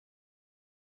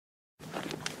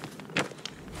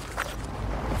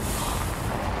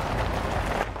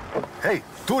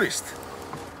Tourist.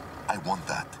 I want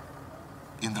that.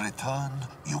 In return,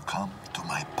 you come to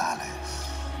my palace.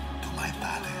 To my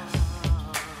palace.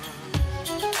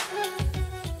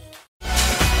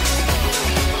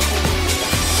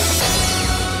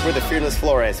 We're the fearless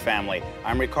Flores family.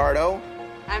 I'm Ricardo.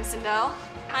 I'm Sindel.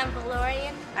 I'm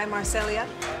Valorian. I'm Marcelia.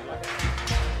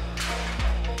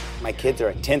 My kids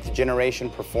are 10th generation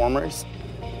performers.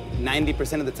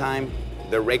 90% of the time,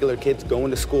 they're regular kids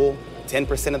going to school.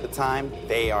 10% of the time,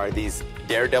 they are these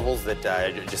daredevils that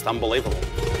are just unbelievable.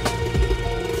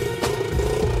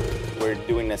 We're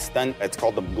doing this stunt. It's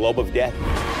called the Globe of Death.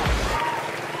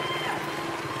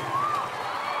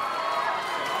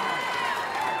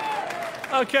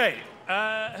 Okay,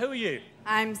 who are you?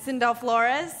 I'm Sindel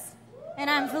Flores. And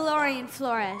I'm Valorian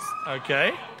Flores.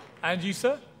 Okay, and you,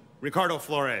 sir? Ricardo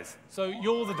Flores. So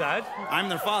you're the dad. I'm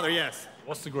their father, yes.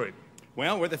 What's the group?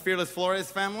 Well, we're the fearless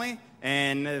Flores family,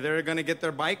 and they're gonna get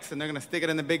their bikes and they're gonna stick it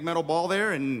in the big metal ball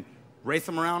there and race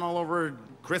them around all over,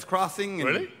 crisscrossing. And,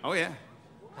 really? Oh, yeah.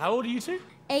 How old are you two?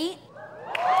 8.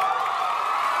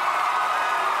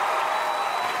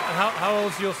 And how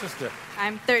old's your sister?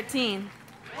 I'm 13.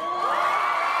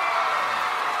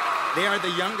 They are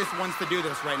the youngest ones to do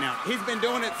this right now. He's been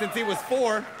doing it since he was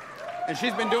 4, and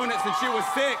she's been doing it since she was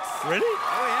 6. Really?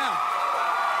 Oh, yeah.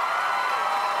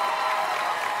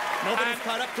 Nobody's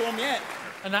caught up to him yet.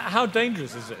 And how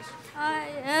dangerous is this?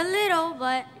 A little,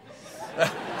 but...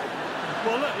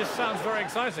 Well, look, this sounds very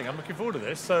exciting. I'm looking forward to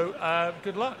this, so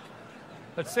good luck.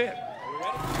 Let's see it.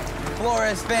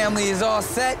 Flores family is all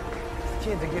set.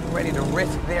 Kids are getting ready to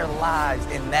risk their lives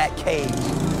in that cage.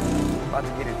 About to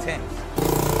get intense.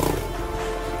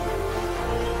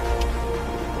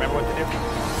 Remember what to do.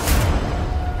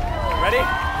 Ready?